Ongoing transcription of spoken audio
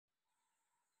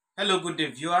Hello, good day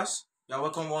viewers. You are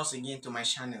welcome once again to my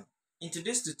channel. In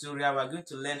today's tutorial, we are going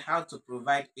to learn how to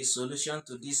provide a solution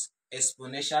to this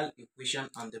exponential equation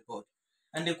on the board.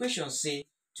 And the equation says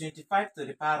 25 to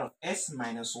the power of s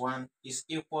minus 1 is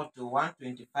equal to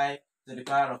 125 to the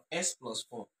power of s plus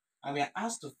 4. And we are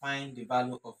asked to find the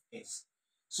value of s.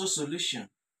 So solution.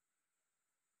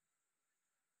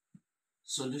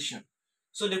 So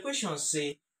the equation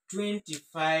says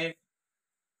 25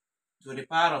 to the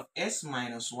power of s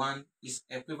minus 1 is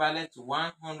equivalent to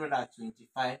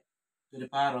 125 to the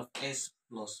power of s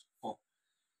plus 4.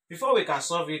 Before we can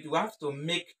solve it, we have to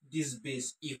make this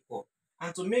base equal.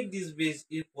 And to make this base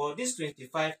equal, this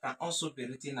 25 can also be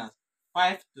written as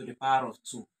 5 to the power of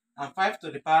 2. And 5 to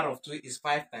the power of 2 is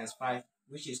 5 times 5,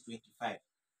 which is 25.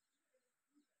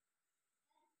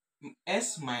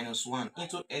 S minus 1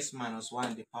 into s minus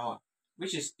 1 the power,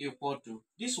 which is equal to,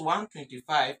 this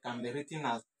 125 can be written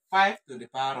as 5 to the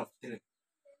power of 3,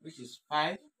 which is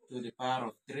 5 to the power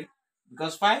of 3,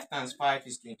 because 5 times 5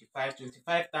 is 25.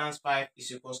 25 times 5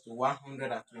 is equals to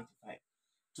 125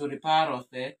 to the power of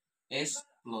s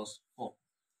plus 4.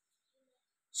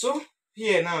 So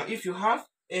here now, if you have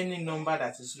any number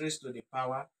that is raised to the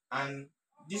power and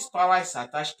this power is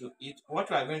attached to it, what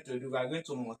we are going to do, we are going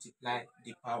to multiply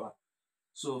the power.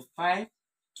 So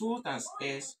 2 times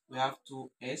s, we have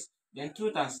 2s, then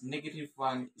 2 times negative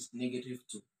 1 is negative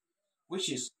 2, which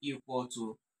is equal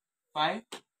to 5,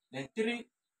 then 3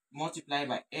 multiplied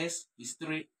by s is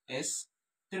 3s,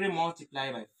 3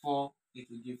 multiplied by 4, it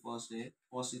will give us a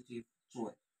positive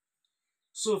 12.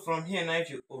 So from here now, if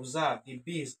you observe, the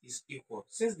base is equal.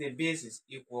 Since the base is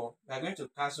equal, we are going to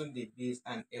cancel the base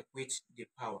and equate the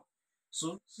power.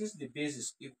 So since the base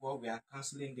is equal, we are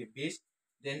cancelling the base,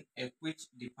 then equate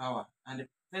the power. And the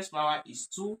first power is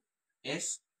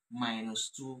 2s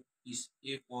minus 2 is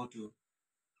equal to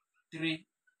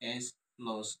 3s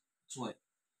plus 12.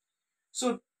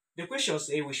 So the question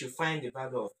says we should find the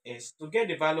value of s. To get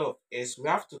the value of s, we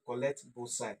have to collect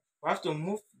both sides. We have to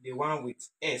move the one with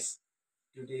s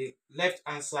to the left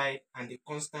hand side and the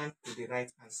constant to the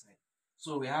right hand side.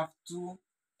 So we have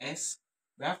 2s,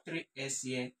 we have 3s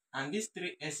here, and this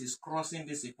 3s is crossing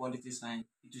this equality sign.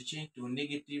 It will change to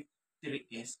negative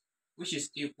 3s, which is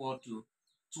equal to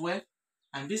 12,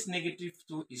 and this negative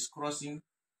 2 is crossing,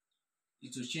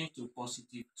 it will change to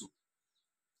positive 2.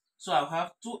 So I'll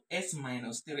have 2s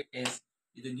minus 3s,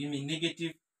 it will give me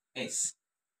negative s,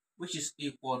 which is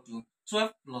equal to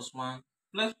 12 plus 1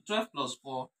 plus 12 plus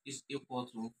 4 is equal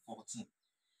to 14.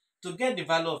 To get the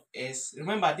value of s,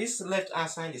 remember this left hand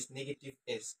side is negative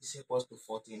s is equal to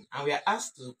 14, and we are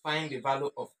asked to find the value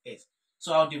of s.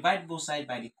 So I'll divide both sides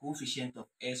by the coefficient of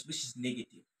s, which is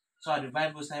negative. So I'll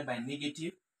divide both sides by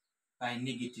negative,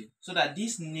 so that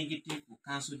this negative will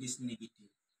cancel this negative.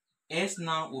 S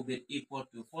now will be equal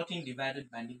to 14 divided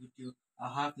by negative.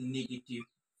 I'll have negative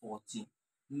 14.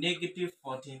 Negative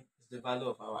 14 is the value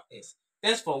of our s.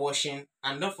 Thanks for watching,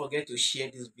 and don't forget to share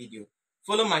this video.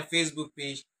 Follow my Facebook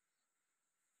page